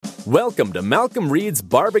Welcome to Malcom Reed's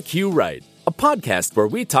BBQ Right, a podcast where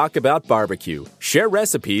we talk about barbecue, share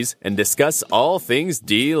recipes, and discuss all things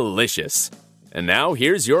delicious. And now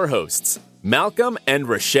here's your hosts, Malcom and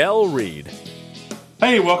Rachelle Reed.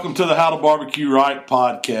 Hey, welcome to the How to Barbecue Right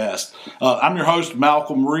podcast. I'm your host,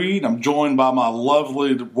 Malcom Reed. I'm joined by my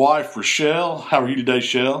lovely wife, Rachelle. How are you today,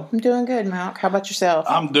 Rachelle? I'm doing good, Malc. How about yourself?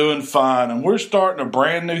 I'm doing fine, and we're starting a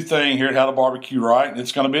brand new thing here at How to Barbecue Right, and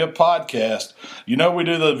it's going to be a podcast. You know, we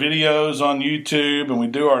do the videos on YouTube, and we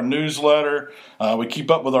do our newsletter. We keep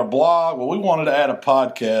up with our blog. Well, we wanted to add a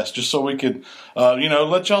podcast just so we could,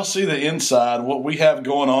 let y'all see the inside, what we have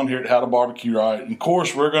going on here at How to Barbecue Right. And of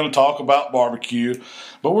course, we're going to talk about barbecue,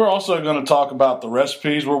 but we're also going to talk about the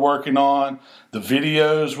recipes we're working on, the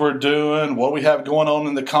videos we're doing, what we have going on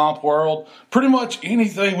in the comp world, pretty much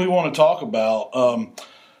anything we want to talk about.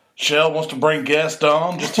 Shell wants to bring guests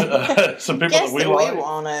on, just some people that we like. We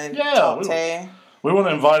want to talk to. We want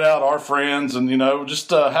to invite out our friends and,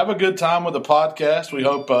 just have a good time with the podcast. We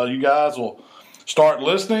hope you guys will start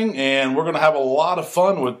listening, and we're going to have a lot of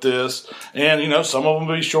fun with this. And, some of them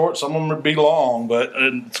will be short, some of them will be long, but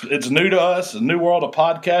it's new to us, a new world of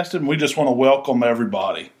podcasting, and we just want to welcome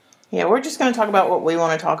everybody. Yeah, we're just going to talk about what we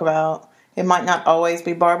want to talk about. It might not always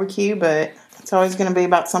be barbecue, but it's always going to be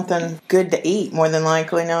about something good to eat, more than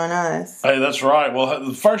likely, knowing us. Hey, that's right. Well,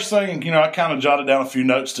 the first thing, I kind of jotted down a few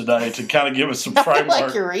notes today to kind of give us some framework.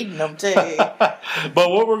 Like you're reading them, too. But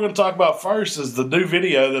what we're going to talk about first is the new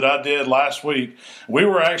video that I did last week. We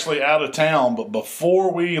were actually out of town, but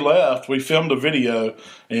before we left, we filmed a video,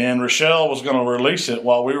 and Rachelle was going to release it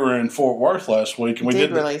while we were in Fort Worth last week. And we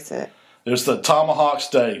did release it. It's the Tomahawk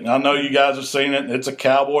steak. I know you guys have seen it. It's a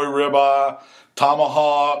cowboy ribeye,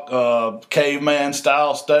 tomahawk, caveman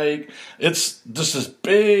style steak. It's just this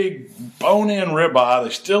big bone-in ribeye.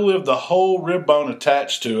 They still leave the whole rib bone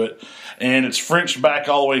attached to it, and it's Frenched back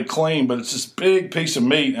all the way clean, but it's this big piece of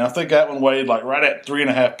meat, and I think that one weighed like right at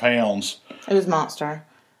 3.5 pounds. It was monster.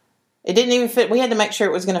 It didn't even fit. We had to make sure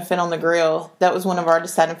it was going to fit on the grill. That was one of our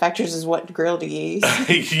deciding factors, is what grill to use.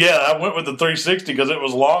 Yeah, I went with the 360 because it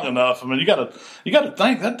was long enough. I mean, you got to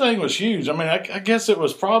think that thing was huge. I mean, I guess it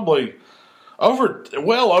was probably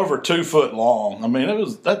well over 2 foot long. I mean, it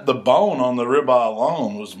was the bone on the ribeye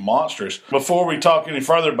alone was monstrous. Before we talk any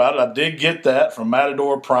further about it, I did get that from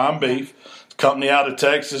Matador Prime Beef. Company out of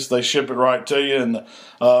Texas. They ship it right to you, and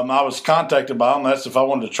I was contacted by them, asked if I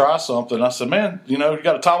wanted to try something. I said, man, you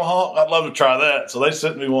got a tomahawk? I'd love to try that. So they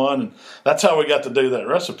sent me one, and that's how we got to do that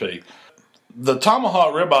recipe. The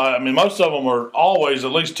tomahawk ribeye, I mean, most of them are always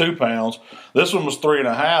at least 2 pounds. This one was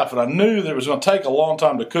 3.5, and I knew that it was going to take a long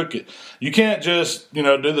time to cook it. You can't just, do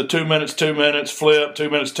the 2 minutes, flip, 2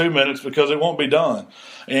 minutes, 2 minutes, because it won't be done.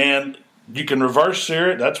 And you can reverse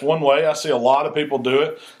sear it. That's one way. I see a lot of people do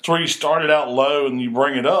it. It's where you start it out low and you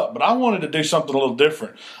bring it up. But I wanted to do something a little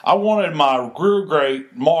different. I wanted my grill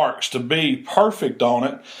grate marks to be perfect on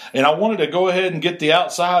it, and I wanted to go ahead and get the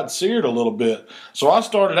outside seared a little bit. So I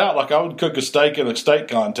started out like I would cook a steak in a steak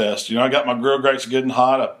contest. I got my grill grates getting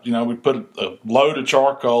hot. We put a load of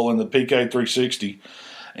charcoal in the PK 360.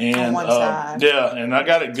 And, on one side. Yeah, and I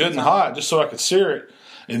got it good and hot just so I could sear it.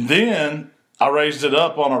 And then I raised it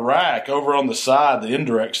up on a rack over on the side, the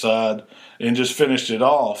indirect side, and just finished it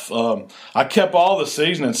off. I kept all the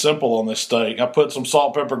seasoning simple on this steak. I put some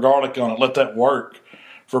salt, pepper, garlic on it, let that work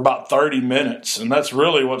for about 30 minutes, and that's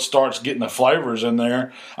really what starts getting the flavors in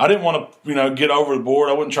there. I didn't want to, get over the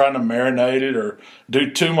board. I wasn't trying to marinate it or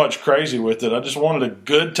do too much crazy with it. I just wanted a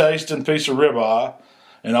good tasting piece of ribeye,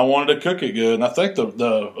 and I wanted to cook it good. And I think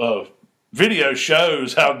the video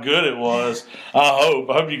shows how good it was. I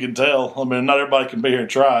hope you can tell. I mean, not everybody can be here and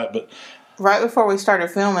try it, but right before we started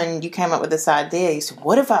filming, you came up with this idea. You said,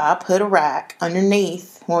 what if I put a rack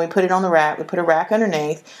underneath? When we put it on the rack, we put a rack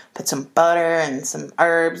underneath, put some butter and some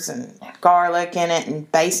herbs and garlic in it, and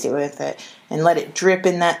baste it with it, and let it drip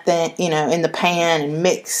in that thing, in the pan and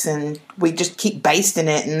mix, and we just keep basting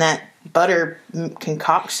it in that butter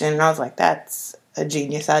concoction. And I was like, that's a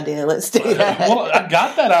genius idea. Let's do that. Well, I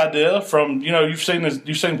got that idea from, you've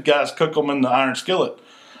seen guys cook them in the iron skillet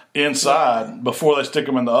inside before they stick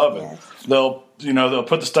them in the oven. Yes. They'll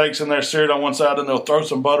put the steaks in there, sear it on one side, and they'll throw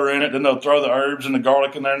some butter in it, then they'll throw the herbs and the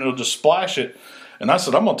garlic in there, and they'll just splash it. And I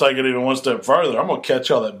said, I'm going to take it even one step further. I'm going to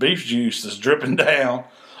catch all that beef juice that's dripping down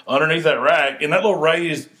underneath that rack. And that little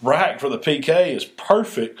raised rack for the PK is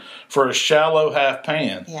perfect for a shallow half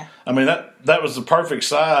pan. Yeah. I mean, that was the perfect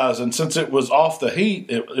size. And since it was off the heat,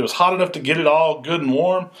 it was hot enough to get it all good and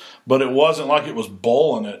warm, but it wasn't like it was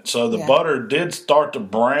boiling it. So the butter did start to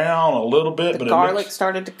brown a little bit. The garlic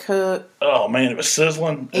started to cook. Oh, man, it was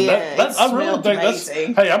sizzling. And it I really think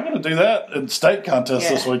amazing. Hey, I'm going to do that in the steak contest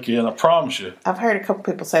this weekend, I promise you. I've heard a couple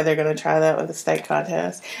people say they're going to try that with the steak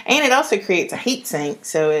contest. And it also creates a heat sink,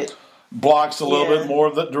 so it blocks a little bit more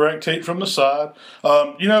of the direct heat from the side.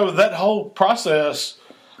 That whole process,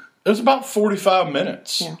 it was about 45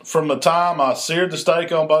 minutes from the time I seared the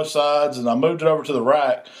steak on both sides and I moved it over to the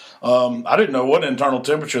rack. I didn't know what internal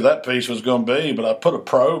temperature that piece was going to be, but I put a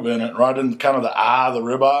probe in it right in kind of the eye of the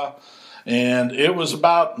ribeye, and it was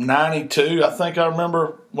about 92. I think I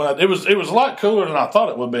remember it was a lot cooler than I thought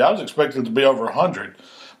it would be. I was expecting it to be over 100,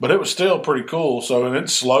 but it was still pretty cool. So and it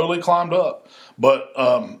slowly climbed up. But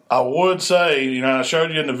I would say, I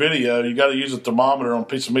showed you in the video, you got to use a thermometer on a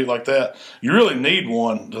piece of meat like that. You really need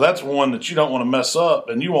one. That's one that you don't want to mess up,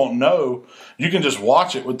 and you won't know. You can just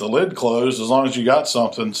watch it with the lid closed as long as you got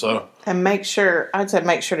something. So and make sure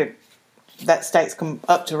that steak's come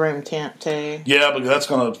up to room temp too. Yeah, because that's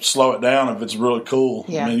going to slow it down if it's really cool.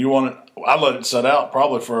 Yeah. I mean, you want it. I let it set out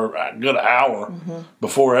probably for a good hour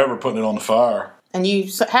before ever putting it on the fire. And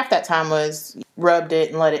half that time was rubbed it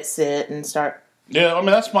and let it sit and start. Yeah, I mean,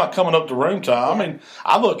 that's my coming up to room time. Yeah. I mean,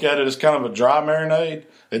 I look at it as kind of a dry marinade.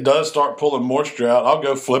 It does start pulling moisture out. I'll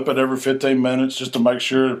go flip it every 15 minutes just to make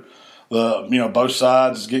sure both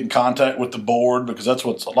sides is getting contact with the board, because that's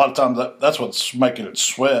what's a lot of times that's what's making it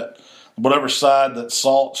sweat. Whatever side that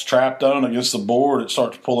salt's trapped on against the board, it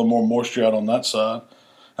starts pulling more moisture out on that side.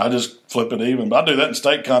 I just flip it even. But I do that in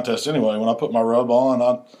steak contests anyway. When I put my rub on,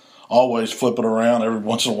 I always flip it around every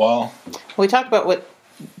once in a while. We talked about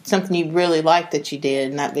something you really liked that you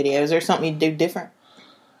did in that video. Is there something you do different?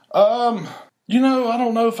 I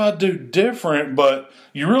don't know if I do different, but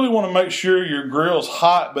you really want to make sure your grill's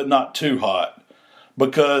hot but not too hot.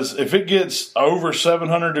 Because if it gets over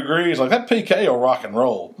 700 degrees, like that PK will rock and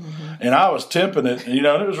roll. Mm-hmm. And I was temping it, and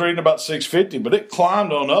it was reading about 650, but it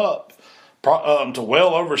climbed on up to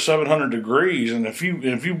well over 700 degrees. And if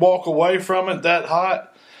you walk away from it that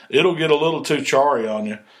hot, it'll get a little too charry on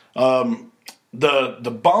you.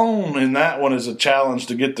 The bone in that one is a challenge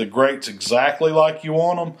to get the grates exactly like you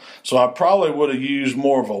want them. So I probably would have used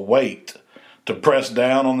more of a weight to press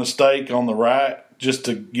down on the steak on the rack, just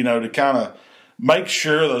to to kind of make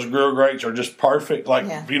sure those grill grates are just perfect.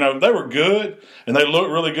 They were good and they look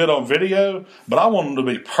really good on video, but I want them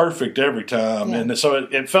to be perfect every time. Yeah. And so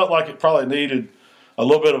it felt like it probably needed a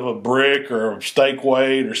little bit of a brick or a steak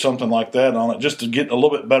weight or something like that on it, just to get a little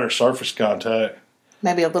bit better surface contact.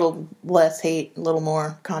 Maybe a little less heat, a little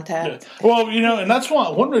more contact. Yeah. Well, and that's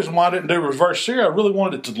one reason why I didn't do reverse sear. I really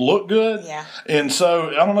wanted it to look good. Yeah. And so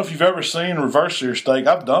I don't know if you've ever seen reverse sear steak.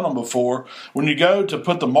 I've done them before. When you go to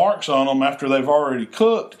put the marks on them after they've already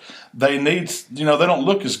cooked, they don't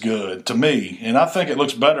look as good to me. And I think it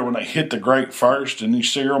looks better when they hit the grate first and you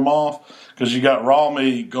sear them off, because you got raw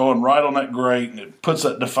meat going right on that grate and it puts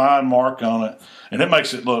that defined mark on it, and it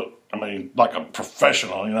makes it look, like a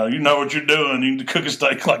professional. You know what you're doing. You can cook a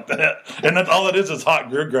steak like that. And that's all it is hot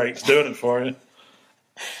grill grates doing it for you.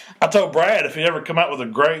 I told Brad if he ever come out with a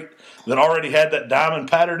grate that already had that diamond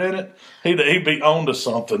pattern in it, he'd be on to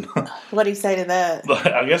something. What do you say to that?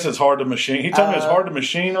 I guess it's hard to machine. He told me it's hard to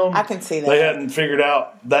machine them. I can see that. They hadn't figured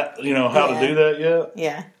out that, how to do that yet.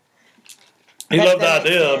 Yeah. He loved the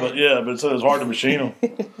idea, but it said it's hard to machine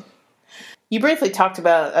them. You briefly talked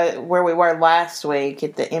about where we were last week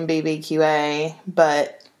at the NBBQA,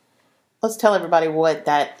 but let's tell everybody what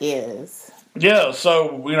that is. Yeah,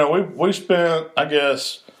 so, we spent, I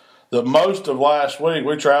guess, the most of last week,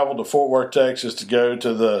 we traveled to Fort Worth, Texas to go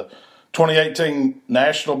to the 2018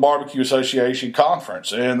 National Barbecue Association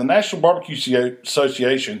Conference. And the National Barbecue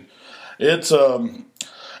Association, it's an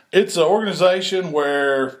organization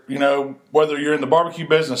where, whether you're in the barbecue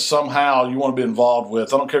business somehow you want to be involved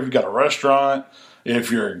with. I don't care if you've got a restaurant,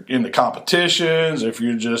 if you're into competitions, if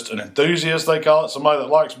you're just an enthusiast, they call it, somebody that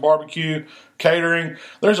likes barbecue, catering,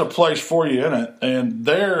 there's a place for you in it. And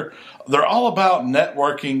they're all about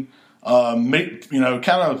networking,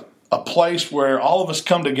 kind of a place where all of us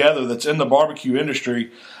come together that's in the barbecue industry,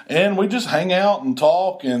 and we just hang out and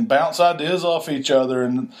talk and bounce ideas off each other.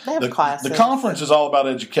 And the conference is all about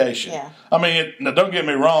education. Yeah. Now don't get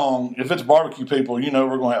me wrong. If it's barbecue people, we're going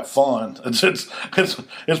to have fun.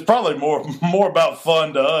 It's probably more about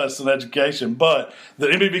fun to us than education. But the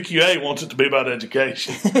NBBQA wants it to be about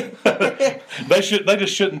education. They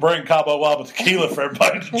just shouldn't bring Cabo Wabo tequila for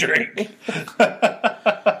everybody to drink.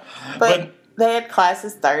 But they had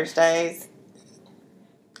classes Thursdays.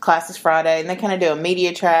 classes Friday, and they kind of do a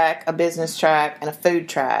media track, a business track, and a food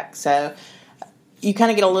track. So you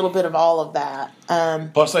kind of get a little bit of all of that.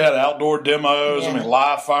 Plus, they had outdoor demos. Yeah. I mean,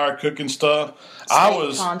 live fire cooking stuff.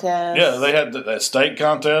 Contest. Yeah, they had that steak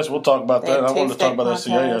contest. We'll talk about that. I wanted to talk about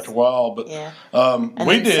SCA after a while, but and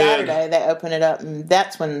we then did. Saturday they open it up, and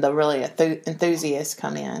that's when the really enthusiasts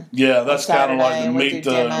come in. Yeah, that's kind of like the meet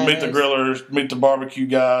the demos. grillers, meet the barbecue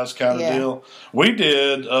guys kind of deal. We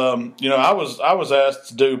did. I was asked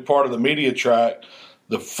to do part of the media track.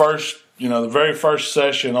 The very first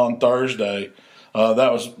session on Thursday.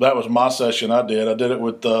 That was my session. I did it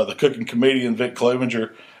with the cooking comedian Vic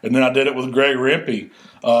Clovenger, and then I did it with Greg Rempe.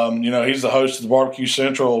 He's the host of the Barbecue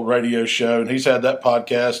Central radio show, and he's had that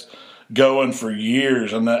podcast going for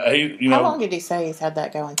years. And how long did he say he's had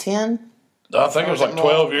that going? 10? I think it was like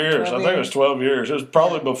 12 years. I think it was 12 years. It was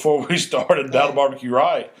probably before we started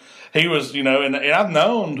HowToBBQRight. He was, and I've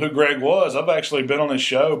known who Greg was. I've actually been on his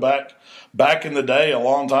show back in the day, a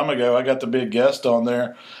long time ago. I got to be a guest on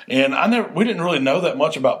there, and we didn't really know that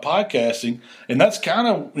much about podcasting, and that's kind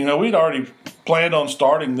of, we'd already planned on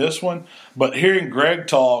starting this one, but hearing Greg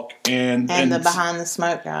talk and the Behind the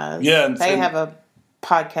Smoke guys, they have a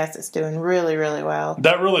podcast that's doing really, really well.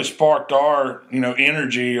 That really sparked our,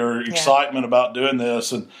 energy or excitement about doing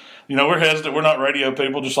this, and we're hesitant. We're not radio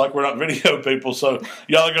people, just like we're not video people. So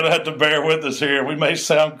y'all are going to have to bear with us here. We may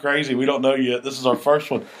sound crazy. We don't know yet. This is our first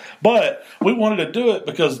one. But we wanted to do it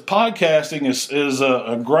because podcasting is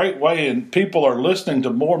a great way, and people are listening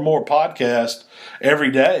to more and more podcasts every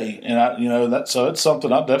day. And, so it's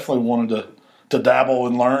something I definitely wanted to dabble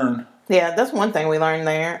and learn. Yeah, that's one thing we learned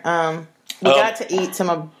there. We got to eat some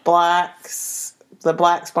of the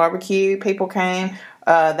Black's barbecue. People came.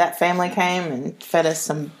 That family came and fed us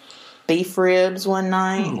some beef ribs one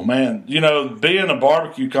night. Oh, man. Being a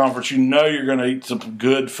barbecue conference, you're going to eat some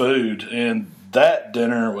good food, and that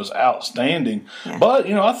dinner was outstanding. Yeah. But,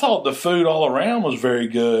 I thought the food all around was very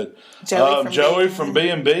good. Joey from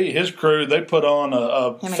B&B, his crew, they put on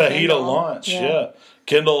a fajita lunch. Yeah.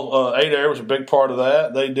 Kendall Adair was a big part of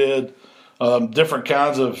that. They did different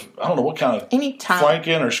kinds of, I don't know what kind of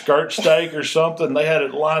flanking or skirt steak or something. They had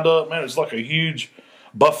it lined up. Man, it's like a huge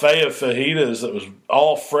buffet of fajitas that was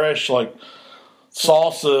all fresh, like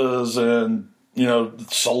salsas and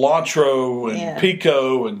cilantro and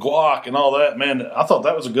pico and guac and all that. Man, I thought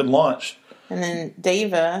that was a good lunch. And then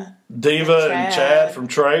Diva and Chad from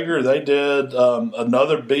Traeger, they did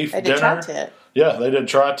another beef dinner. Tri-tip. Yeah, they did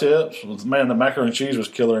tri-tips. Man, the macaroni and cheese was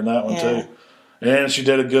killer in that one too. And she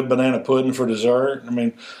did a good banana pudding for dessert.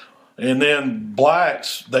 And then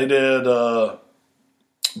Black's, they did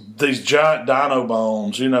these giant dino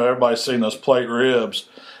bones. Everybody's seen those plate ribs.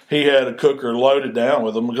 He had a cooker loaded down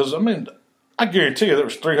with them because, I guarantee you there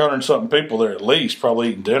was 300-something people there at least probably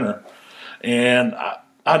eating dinner. And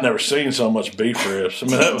I'd never seen so much beef ribs.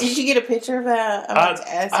 Did you get a picture of that?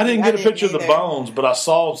 I didn't get a picture of the bones, but I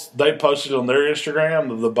saw they posted on their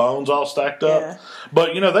Instagram the bones all stacked up. Yeah.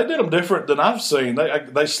 But, they did them different than I've seen.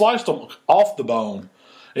 They sliced them off the bone.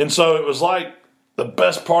 And so it was like the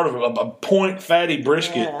best part of a point fatty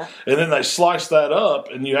brisket. Yeah. And then they sliced that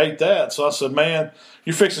up and you ate that. So I said, man,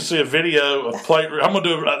 you're fixing to see a video of plate ribs. I'm going to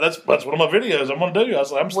do it. That's one of my videos I'm going to do. I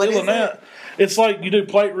was like, I'm stealing that. It's like you do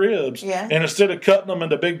plate ribs. Yeah. And instead of cutting them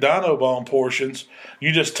into big dino bone portions,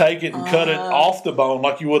 you just take it and cut it off the bone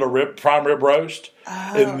like you would a prime rib roast.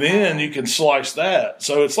 And then you can slice that.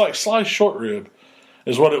 So it's like sliced short rib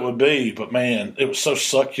is what it would be. But, man, it was so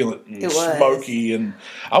succulent and smoky. And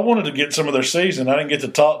I wanted to get some of their seasoning. I didn't get to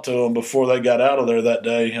talk to them before they got out of there that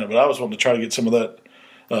day. But I was wanting to try to get some of that.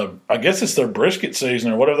 I guess it's their brisket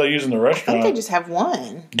seasoning or whatever they use in the restaurant. I think they just have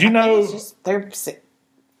one. Do you know? It's just their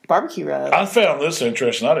barbecue rub. I found this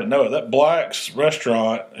interesting. I didn't know it. That Black's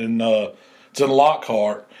restaurant it's in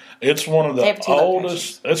Lockhart. It's one of the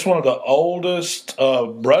oldest. It's one of the oldest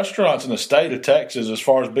restaurants in the state of Texas as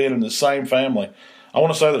far as being in the same family. I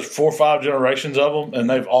want to say there's 4 or 5 generations of them, and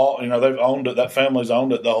they've all they've owned it. That family's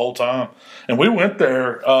owned it the whole time. And we went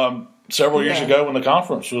there several years ago when the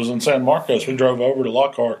conference was in San Marcos. We drove over to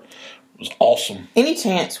Lockhart. It was awesome.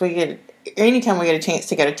 Anytime we get a chance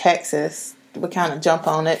to go to Texas, we kind of jump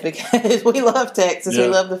on it because we love Texas. Yeah.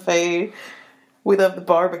 We love the food. We love the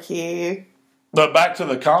barbecue. But back to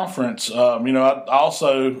the conference, Mark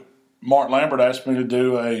Lambert asked me to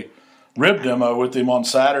do a rib demo with him on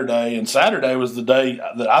Saturday, and Saturday was the day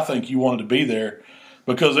that I think you wanted to be there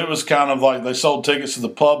because it was kind of like they sold tickets to the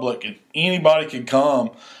public and anybody could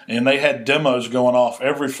come, and they had demos going off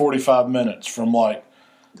every 45 minutes from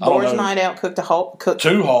Boar's Night Out cooked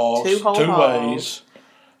 2 hogs, 2 ways.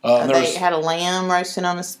 They had a lamb roasting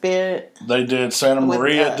on a spit. They did Santa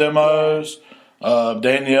Maria demos.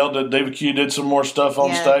 Danielle at DBQ did some more stuff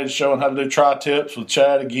on stage, showing how to do tri-tips with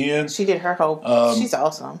Chad again. She did her whole. She's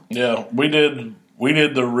awesome. Yeah, we did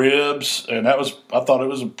the ribs, and I thought it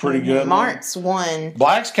was a pretty good. Mark's won.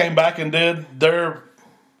 Blacks came back and did their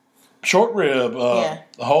short rib,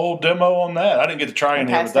 the whole demo on that. I didn't get to try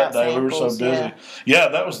any of it that day. We were so busy. Yeah,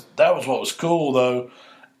 that was what was cool though.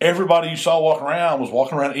 Everybody you saw walking around was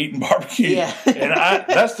walking around eating barbecue. Yeah. And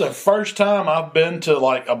that's the first time I've been to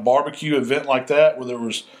like a barbecue event like that where there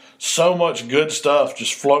was so much good stuff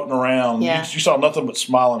just floating around. Yeah. You saw nothing but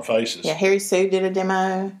smiling faces. Yeah, Harry Sue did a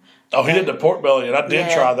demo. Oh, he did the pork belly, and I did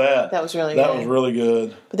try that. That was really good. That was really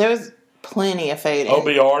good. But there was plenty of food.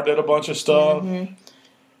 OBR did a bunch of stuff. Mm-hmm.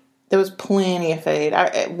 There was plenty of food.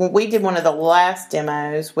 We did one of the last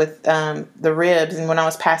demos with the ribs, and when I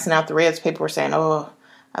was passing out the ribs, people were saying, "Oh,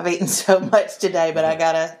 I've eaten so much today, but I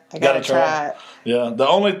gotta try it." Yeah. The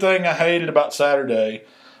only thing I hated about Saturday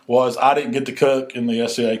was I didn't get to cook in the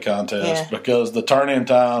SCA contest because the turn-in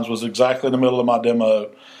times was exactly in the middle of my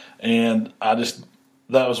demo, and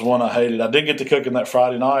that was one I hated. I did get to cook in that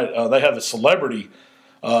Friday night. They have a celebrity.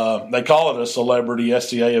 They call it a celebrity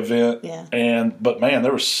SCA event. Yeah. But man,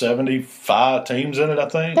 there were 75 teams in it, I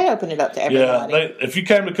think. They opened it up to everybody. Yeah. If you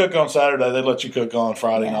came to cook on Saturday, they let you cook on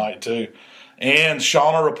Friday night too. And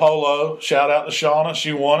Shauna Rapolo, shout out to Shauna,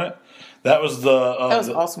 she won it. That was that was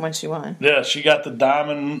awesome when she won. Yeah, she got the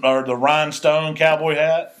diamond or the rhinestone cowboy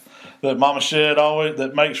hat that Mama Shed always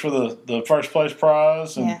that makes for the first place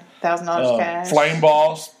prize. And, $1,000 cash. Flame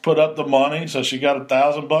Boss put up the money, so she got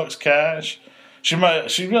 $1,000 cash. She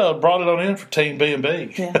brought it on in for Team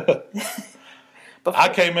B&B. Yeah. I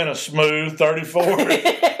came in a smooth 34.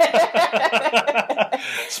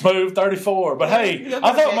 Smooth 34. But hey,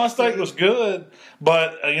 I thought my steak was good,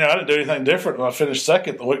 but I didn't do anything different when I finished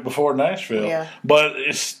second the week before Nashville. Yeah. But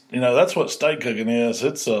it's that's what steak cooking is.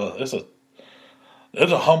 It'll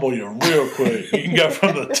humble you real quick. You can go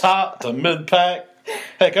from the top to mid pack.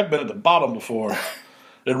 Heck, I've been at the bottom before.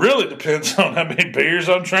 It really depends on how many beers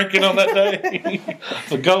I'm drinking on that day. If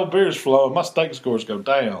the gold beer's flowing, my steak scores go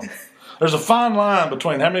down. There's a fine line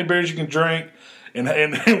between how many beers you can drink and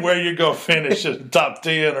where you're going to finish in the top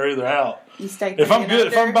 10 or either out. You stay if I'm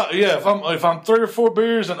good, if I'm 3 or 4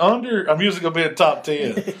 beers and under, I'm usually going to be in top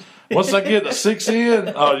 10. Once I get a 6 in,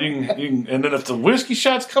 you can, and then if the whiskey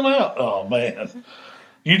shots come out, oh man.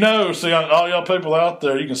 See, all y'all people out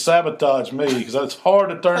there, you can sabotage me because it's hard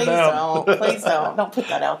to turn down. Please don't. Don't put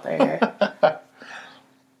that out there.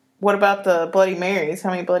 What about the Bloody Marys?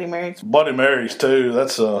 How many Bloody Marys? Bloody Marys, too.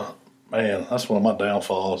 That's that's one of my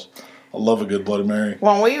downfalls. I love a good Bloody Mary.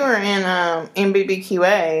 When we were in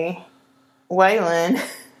NBBQA, Waylon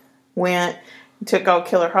went and took old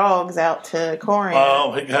Killer Hogs out to Corinth.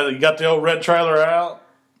 Oh, he got the old red trailer out.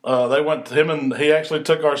 They went to him, and he actually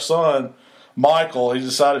took our son, Michael. He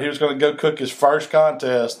decided he was going to go cook his first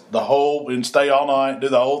contest and stay all night, do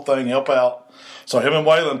the whole thing, help out. So him and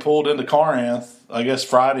Waylon pulled into Corinth, I guess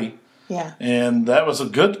Friday. Yeah. And that was a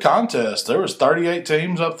good contest. There was 38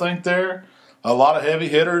 teams, I think, there. A lot of heavy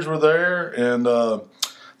hitters were there, and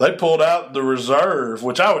they pulled out the reserve,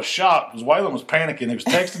 which I was shocked because Waylon was panicking. He was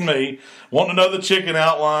texting me, wanting to know the chicken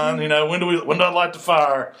outline. When do I light the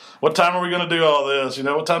fire? What time are we going to do all this?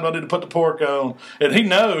 What time do I need to put the pork on? And he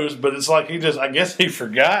knows, but it's like I guess he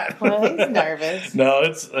forgot. Well, he's nervous. No,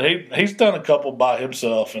 he's done a couple by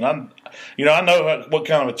himself, and I know what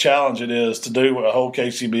kind of a challenge it is to do a whole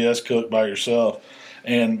KCBS cook by yourself.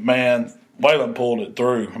 And man, Waylon pulled it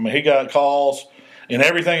through. I mean, he got calls in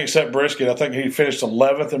everything except brisket. I think he finished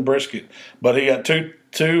 11th in brisket, but he got two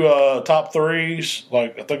top threes.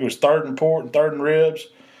 Like I think it was third in pork and third in ribs.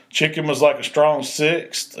 Chicken was like a strong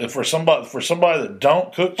 6th. And for somebody that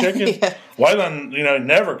don't cook chicken, Waylon,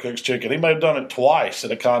 never cooks chicken. He may have done it twice at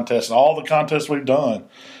a contest, and all the contests we've done,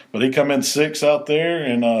 but he come in 6th out there,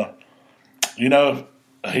 and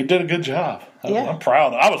he did a good job. Yeah. I'm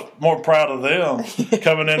proud. I was more proud of them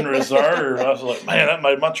coming in reserve. I was like, man, that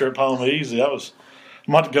made my trip home easy. I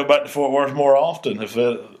might have to go back to Fort Worth more often if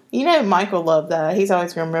it. Michael loved that. He's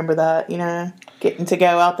always going to remember that, getting to go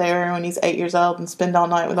out there when he's 8 years old and spend all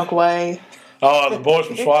night with Uncle Wade. Oh, the boys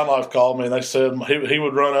from Swine Life called me, and they said he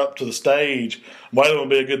would run up to the stage. Waylon would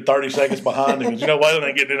be a good 30 seconds behind him. Because, Waylon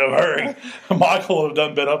ain't getting in a hurry. Michael would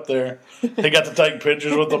have been up there. He got to take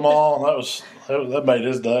pictures with them all, and that made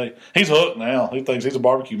his day. He's hooked now. He thinks he's a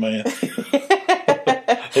barbecue man.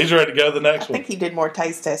 He's ready to go to the next one. I think he did more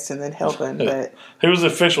taste testing than helping. But he was the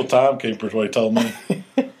official timekeeper, is what he told me.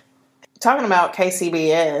 Talking about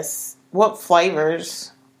KCBS, what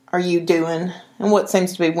flavors are you doing, and what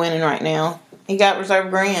seems to be winning right now? You got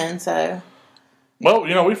Reserve Grand, so Well,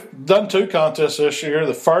 we've done 2 contests this year.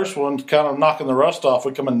 The first one, kind of knocking the rust off,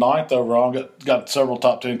 we come in 9th overall, got several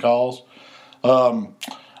top 10 calls.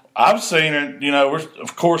 I've seen it,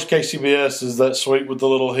 of course, KCBS is that sweet with the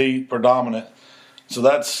little heat predominant. So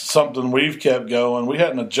that's something we've kept going. We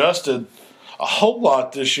hadn't adjusted a whole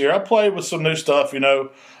lot this year. I played with some new stuff,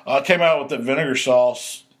 I came out with that vinegar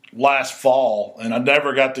sauce last fall, and I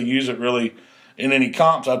never got to use it really in any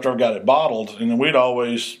comps after I got it bottled. And we'd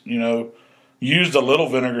always, used a little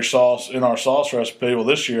vinegar sauce in our sauce recipe. Well,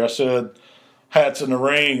 this year I said, hats in the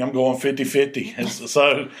ring, I'm going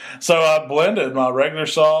 50-50. So I blended my regular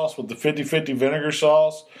sauce with the 50-50 vinegar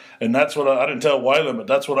sauce, and that's what I didn't tell Waylon, but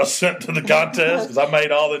that's what I sent to the contest because I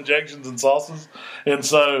made all the injections and sauces. And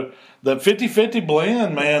so the 50-50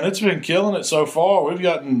 blend, man, it's been killing it so far. We've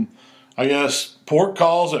gotten, I guess, pork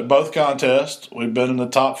calls at both contests. We've been in the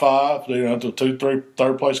top 5, to 2, 3,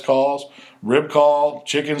 third place calls. Rib call,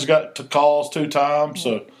 chicken's got to calls 2 times.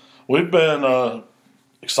 So we've been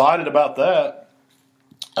excited about that.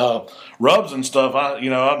 Rubs and stuff, I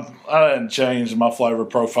hadn't changed my flavor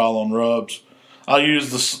profile on rubs. I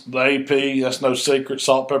use the AP, that's no secret,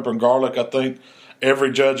 salt, pepper, and garlic. I think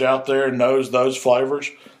every judge out there knows those flavors.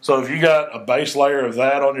 So if you got a base layer of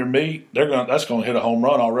that on your meat, that's going to hit a home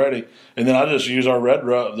run already. And then I just use our red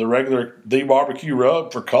rub, the regular BBQ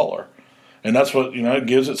rub for color. And that's what, it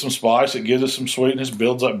gives it some spice, it gives it some sweetness,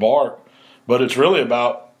 builds that bark. But it's really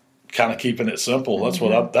about kind of keeping it simple. That's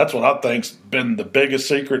what I think's been the biggest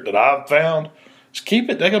secret that I've found. Is keep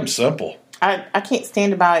it damn simple. I can't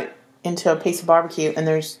stand to bite into a piece of barbecue and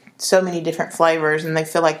there's so many different flavors and they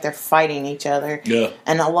feel like they're fighting each other. Yeah.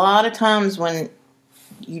 And a lot of times when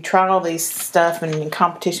you try all these stuff and in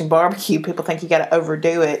competition barbecue, people think you got to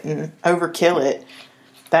overdo it and overkill it.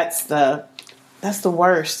 That's the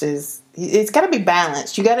worst. It's got to be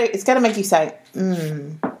balanced. It's got to make you say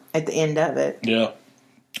at the end of it. Yeah.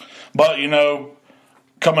 But,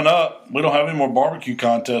 coming up, we don't have any more barbecue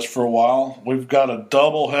contests for a while. We've got a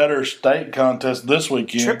double-header steak contest this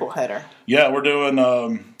weekend. Triple-header. Yeah, we're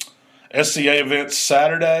doing SCA events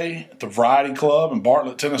Saturday at the Variety Club in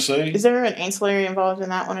Bartlett, Tennessee. Is there an ancillary involved in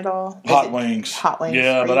that one at all? Hot wings. Hot wings.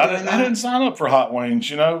 Yeah, but I didn't sign up for hot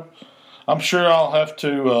wings, I'm sure I'll have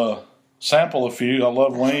to sample a few. I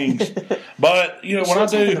love wings. But, when I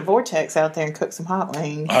do the Vortex out there and cook some hot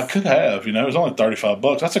wings. I could have, it was only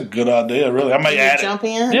 $35. That's a good idea, really. I may add it. Jump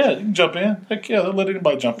in? Yeah, you can jump in. Heck yeah, they'll let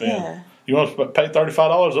anybody jump in. You want to pay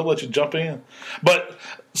 $35, they'll let you jump in. But,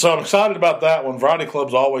 so I'm excited about that one. Variety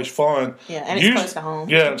Club's always fun. Yeah, and it's close to home.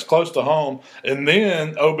 Yeah, it's close to home. And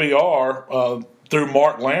then OBR, through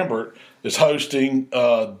Mark Lambert, is hosting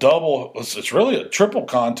it's really a triple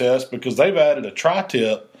contest because they've added a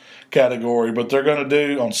tri-tip category, but they're going to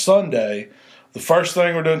do on Sunday, the first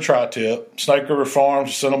thing we're doing tri-tip. Snake River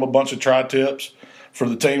Farms sent them a bunch of tri-tips for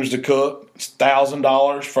the teams to cook. It's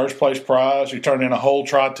 $1,000, first place prize. You turn in a whole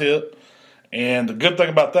tri-tip. And the good thing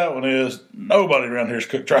about that one is nobody around here has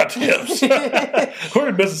cooked tri-tips. We're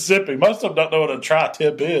in Mississippi. Most of them don't know what a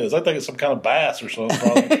tri-tip is. They think it's some kind of bass or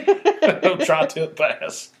something. Tri-tip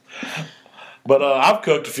bass. But I've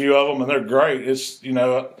cooked a few of them, and they're great. It's,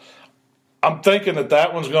 I'm thinking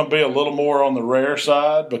that one's going to be a little more on the rare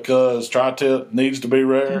side because tri-tip needs to be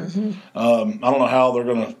rare. Mm-hmm. I don't know how they're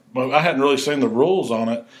going to – I hadn't really seen the rules on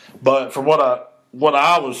it. But from what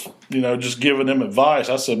I was, just giving them advice,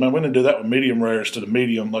 I said, man, we need to do that with medium rare instead of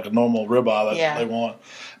medium, like a normal ribeye that they want.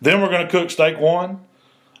 Then we're going to cook steak 1,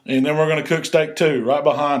 and then we're going to cook steak 2 right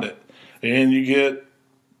behind it. And you get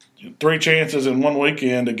 3 chances in one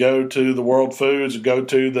weekend to go to the World Foods, go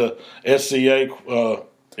to the SCA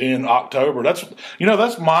in October.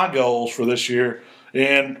 That's my goals for this year.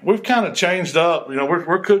 And we've kind of changed up.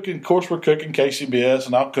 We're cooking, of course, we're cooking KCBS,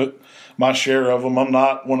 and I'll cook my share of them. I'm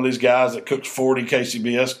not one of these guys that cooks 40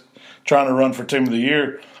 KCBS trying to run for Team of the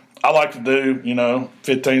Year. I like to do,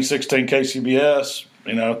 15, 16 KCBS,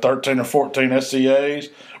 13 or 14 SCAs.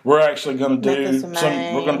 We're actually going to do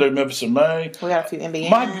we're going to do Memphis in May. We got a few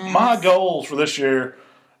NBBQs. My goals for this year,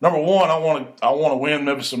 number one, I want to win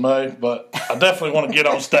Memphis in May, but I definitely want to get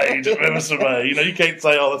on stage at Memphis in May. You can't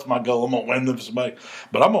say, "Oh, that's my goal. I'm going to win Memphis in May,"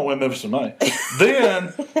 but I'm going to win Memphis in May.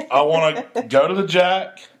 Then I want to go to the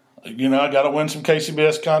Jack. I got to win some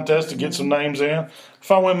KCBS contests to get some names in. If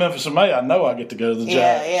I win Memphis in May, I know I get to go to the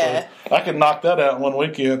Jack. Yeah. So I can knock that out in one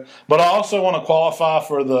weekend. But I also want to qualify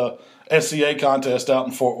for the SCA contest out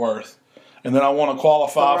in Fort Worth. And then I want to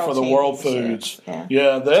qualify for the World Foods.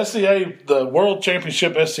 Yeah, the SCA, the World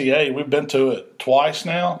Championship SCA, we've been to it twice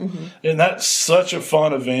now. Mm-hmm. And that's such a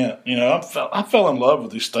fun event. I fell in love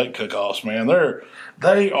with these steak cook-offs, man.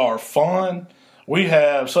 They are fun. We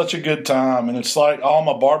have such a good time. And it's like all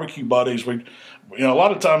my barbecue buddies, a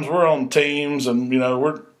lot of times we're on teams and,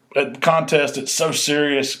 we're at contests. It's so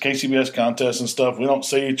serious, KCBS contests and stuff. We don't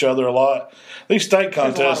see each other a lot. These state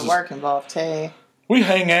contests. There's a lot of work involved, too. We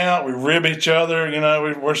hang out, we rib each other,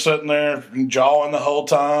 we're sitting there jawing the whole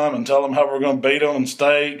time and telling them how we're going to beat them in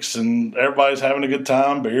steaks, and everybody's having a good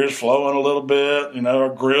time, beer's flowing a little bit,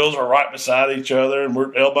 our grills are right beside each other, and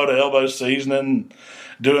we're elbow to elbow seasoning,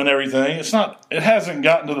 doing everything. It hasn't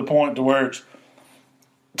gotten to the point to where it's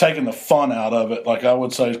taking the fun out of it, like I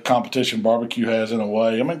would say competition barbecue has in a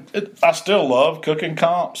way. I mean, I still love cooking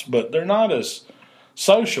comps, but they're not as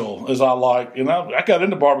social as I like. I got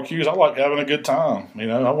into barbecues. I like having a good time.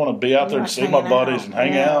 I want to be out there and see my buddies and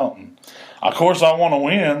hang out. And of course, I want to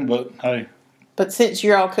win, but hey. But since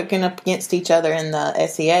you're all cooking up against each other in the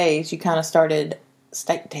SEAs, you kind of started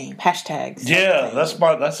steak team hashtags. Yeah,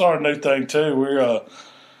 that's our new thing too. We're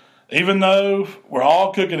even though we're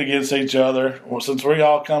all cooking against each other, since we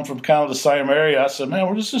all come from kind of the same area, I said, man,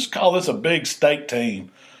 we'll just call this a big steak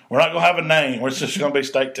team. We're not going to have a name. We're just going to be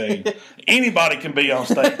steak team. Anybody can be on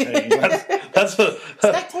steak team.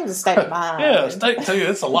 Steak team's a state of mind. Yeah, steak team.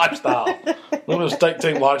 It's a lifestyle. We're a steak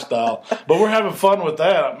team lifestyle. But we're having fun with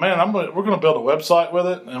that. Man, we're going to build a website with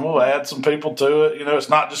it, and we'll add some people to it. It's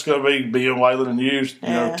not just going to be being Waylon and you,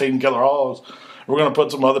 Team Killer Hogs. We're going to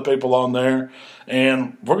put some other people on there,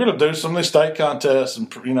 and we're going to do some of these steak contests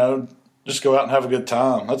and, just go out and have a good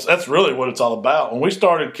time. That's really what it's all about. When we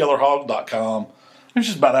started KillerHog.com, it was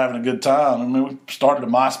just about having a good time. I mean, we started a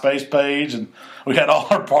MySpace page, and we had all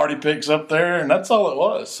our party pics up there, and that's all it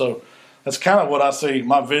was. So that's kind of what I see,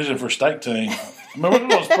 my vision for Steak Team. I mean, we're going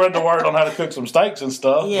to spread the word on how to cook some steaks and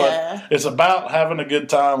stuff, but it's about having a good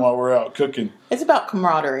time while we're out cooking. It's about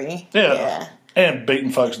camaraderie. Yeah. And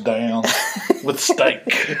beating folks down with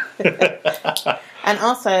steak. And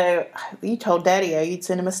also, you told Daddy-O you'd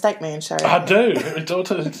send him a Steak Man shirt. I do. He told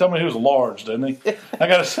me he was large, didn't he? I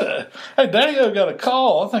got to say, hey, Daddy-O got a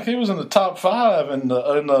call. I think he was in the top 5 in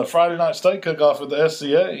the Friday night steak cook-off at the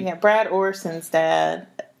SCA. Yeah, Brad Orson's dad.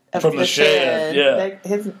 From the shed, yeah.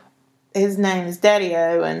 His name is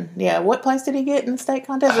Daddy-O, and what place did he get in the steak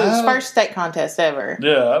contest? It was his first steak contest ever.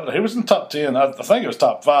 Yeah, he was in the top 10. I think it was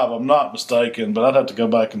top 5. I'm not mistaken, but I'd have to go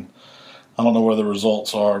back and I don't know where the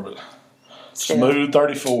results are, but smooth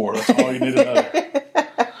 34. That's all you need to know.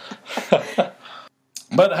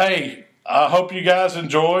 But hey, I hope you guys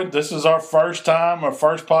enjoyed. This is our first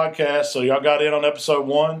podcast, so y'all got in on episode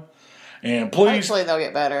 1. And please, hopefully they'll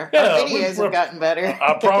get better. Yeah, our videos have gotten better.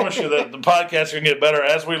 I promise you that the podcast can get better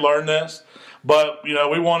as we learn this. But,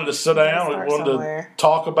 we wanted to sit down. We wanted to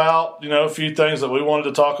talk about, a few things that we wanted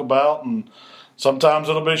to talk about. And sometimes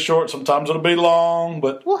it'll be short, sometimes it'll be long.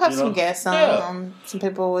 But we'll have some guests on, some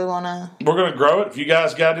people we want to. We're going to grow it. If you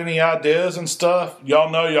guys got any ideas and stuff,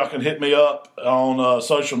 y'all know y'all can hit me up on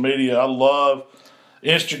social media. I love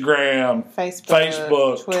Instagram,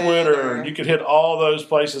 Facebook, Twitter. You can hit all those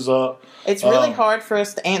places up. It's really hard for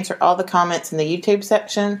us to answer all the comments in the YouTube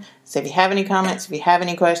section. So if you have any comments, if you have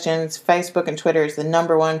any questions, Facebook and Twitter is the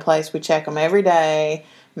number one place. We check them every day.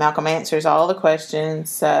 Malcolm answers all the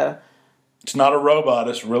questions. So it's not a robot.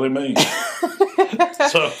 It's really me.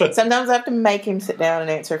 Sometimes I have to make him sit down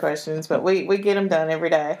and answer questions, but we get them done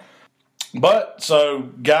every day. But, so,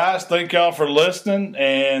 guys, thank y'all for listening.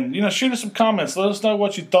 And, shoot us some comments. Let us know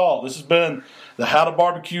what you thought. This has been the How to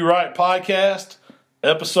Barbecue Right podcast,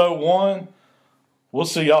 episode 1. We'll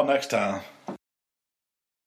see y'all next time.